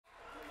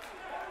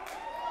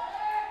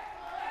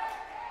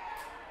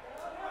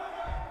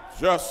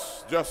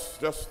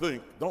Just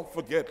think. Don't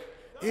forget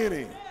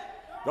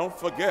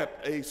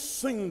a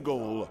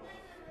single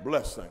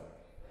blessing.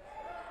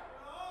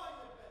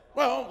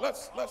 Well,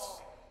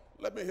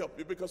 let me help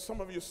you, because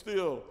some of you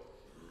still,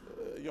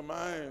 your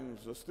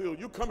minds are still,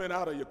 you're coming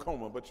out of your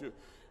coma, but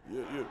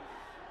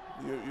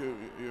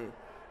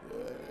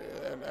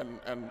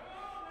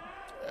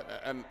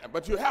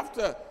but you have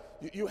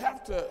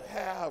to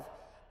have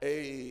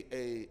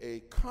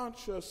a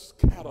conscious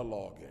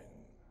cataloging.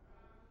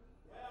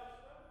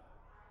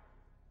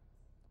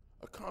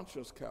 A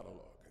conscious cataloging.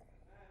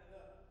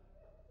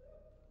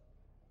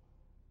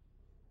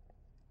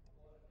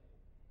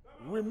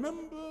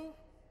 Remember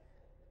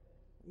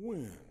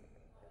when?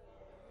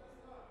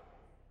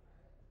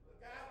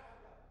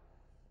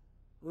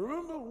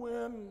 Remember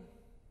when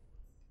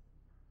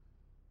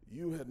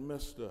you had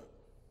messed up?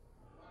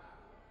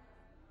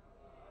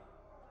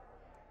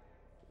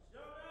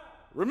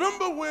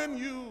 Remember when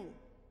you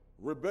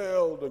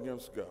rebelled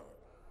against God?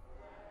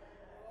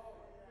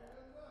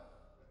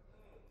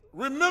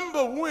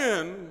 Remember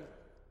when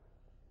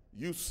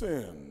you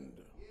sinned?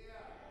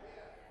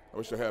 I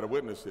wish I had a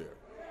witness here.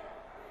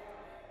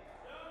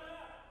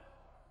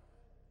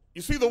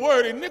 You see, the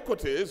word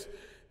iniquities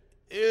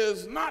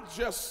is not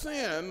just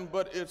sin,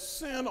 but it's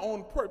sin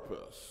on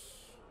purpose.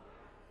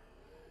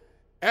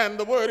 And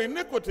the word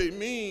iniquity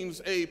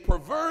means a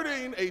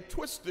perverting, a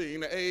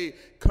twisting, a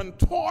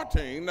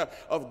contorting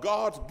of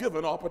God's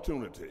given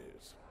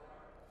opportunities.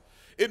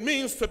 It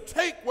means to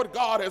take what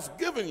God has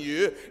given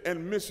you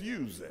and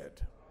misuse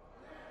it.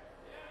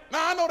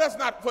 Now, I know that's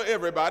not for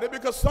everybody,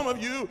 because some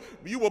of you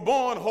were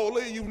born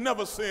holy, you've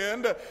never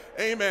sinned,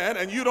 amen,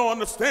 and you don't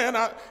understand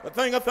I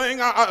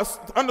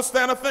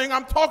understand a thing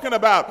I'm talking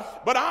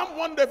about. But I'm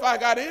wondering if I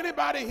got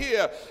anybody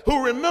here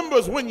who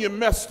remembers when you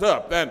messed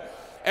up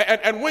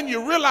and when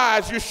you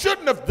realized you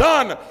shouldn't have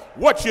done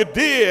what you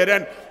did,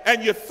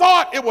 and you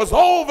thought it was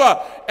over.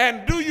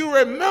 And do you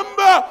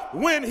remember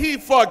when he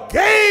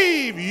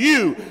forgave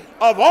you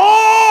of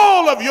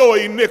all of your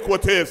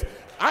iniquities?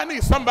 I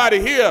need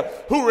somebody here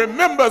who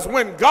remembers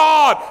when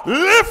God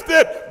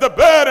lifted the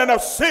burden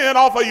of sin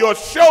off of your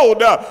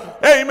shoulder,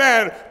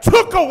 amen,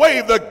 took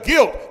away the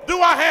guilt. Do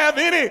I have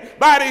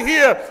anybody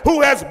here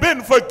who has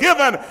been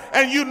forgiven,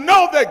 and you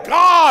know that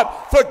God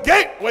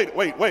forgave?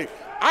 Wait.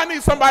 I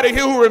need somebody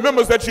here who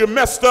remembers that you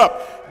messed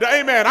up.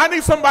 Amen. I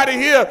need somebody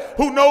here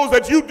who knows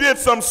that you did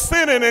some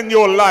sinning in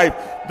your life.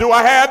 Do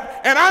I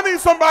have? And I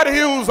need somebody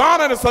here who's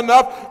honest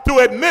enough to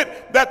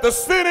admit that the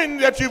sinning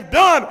that you've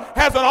done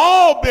hasn't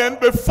all been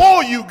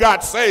before you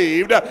got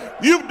saved.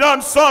 You've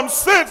done some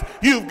since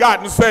you've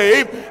gotten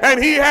saved,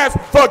 and he has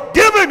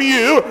forgiven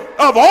you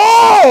of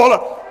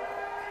all.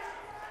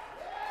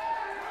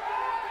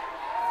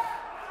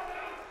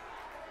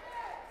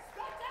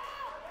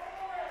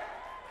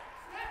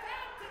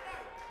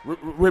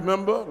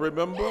 Remember,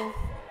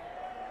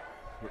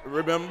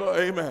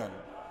 amen.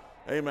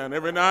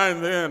 Every now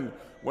and then,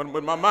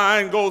 when my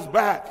mind goes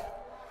back,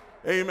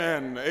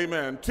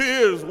 amen,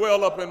 tears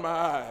well up in my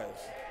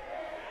eyes.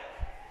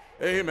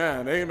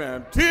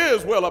 Amen.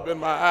 Tears well up in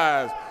my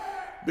eyes,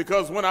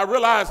 because when I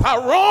realized how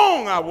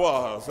wrong I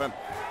was, and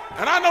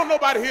I know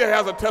nobody here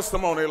has a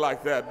testimony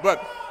like that,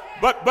 but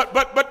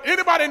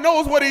anybody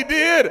knows what he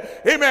did.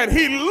 Amen.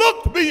 He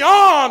looked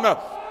beyond.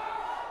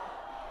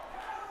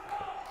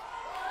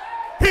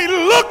 He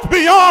looked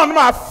beyond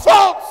my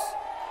faults.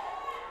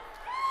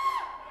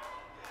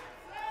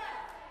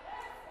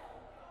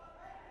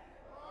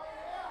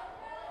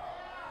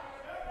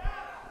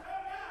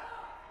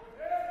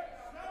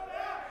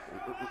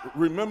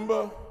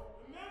 Remember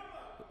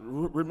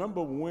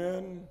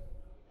when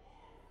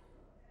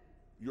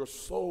your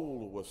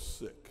soul was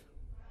sick.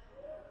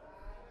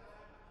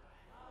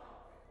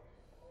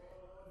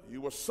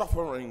 You were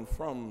suffering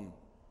from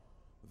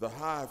the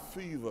high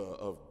fever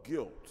of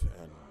guilt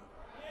and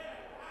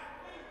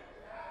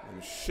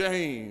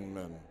shame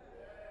and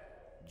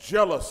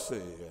jealousy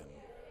and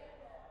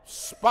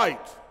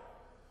spite.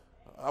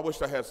 I wish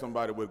I had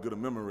somebody with good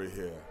memory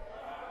here.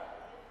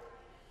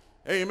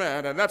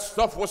 Amen. And that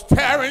stuff was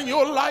tearing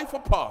your life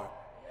apart.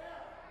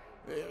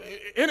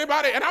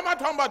 Anybody, and I'm not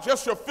talking about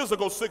just your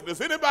physical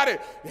sickness. Anybody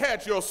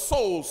had your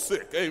soul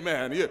sick?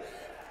 Amen.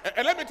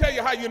 And let me tell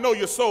you how you know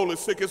your soul is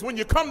sick. Is when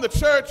you come to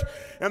church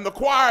and the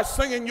choir is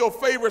singing your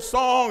favorite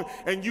song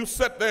and you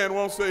sit there and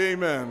won't say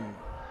amen.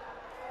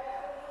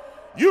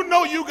 You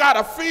know you got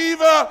a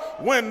fever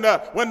when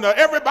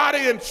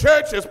everybody in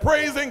church is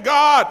praising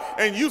God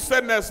and you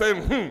sitting there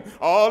saying,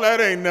 all that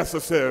ain't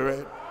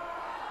necessary.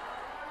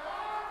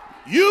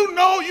 You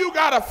know you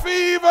got a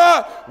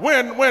fever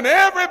when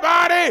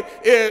everybody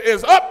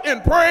is up in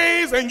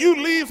praise and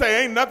you leave,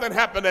 say, ain't nothing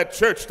happened at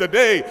church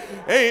today.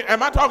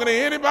 Am I talking to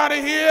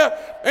anybody here?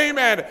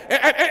 Amen.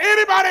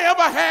 Anybody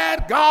ever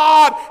had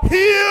God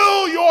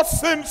heal your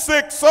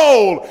sin-sick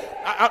soul?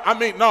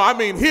 I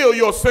mean heal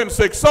your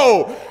sin-sick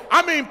soul.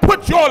 I mean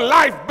put your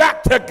life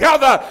back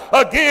together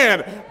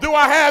again. Do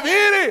I have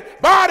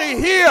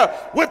anybody here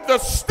with the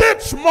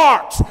stitch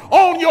marks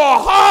on your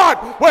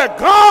heart where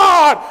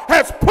God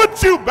has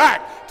put you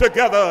back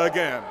together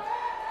again.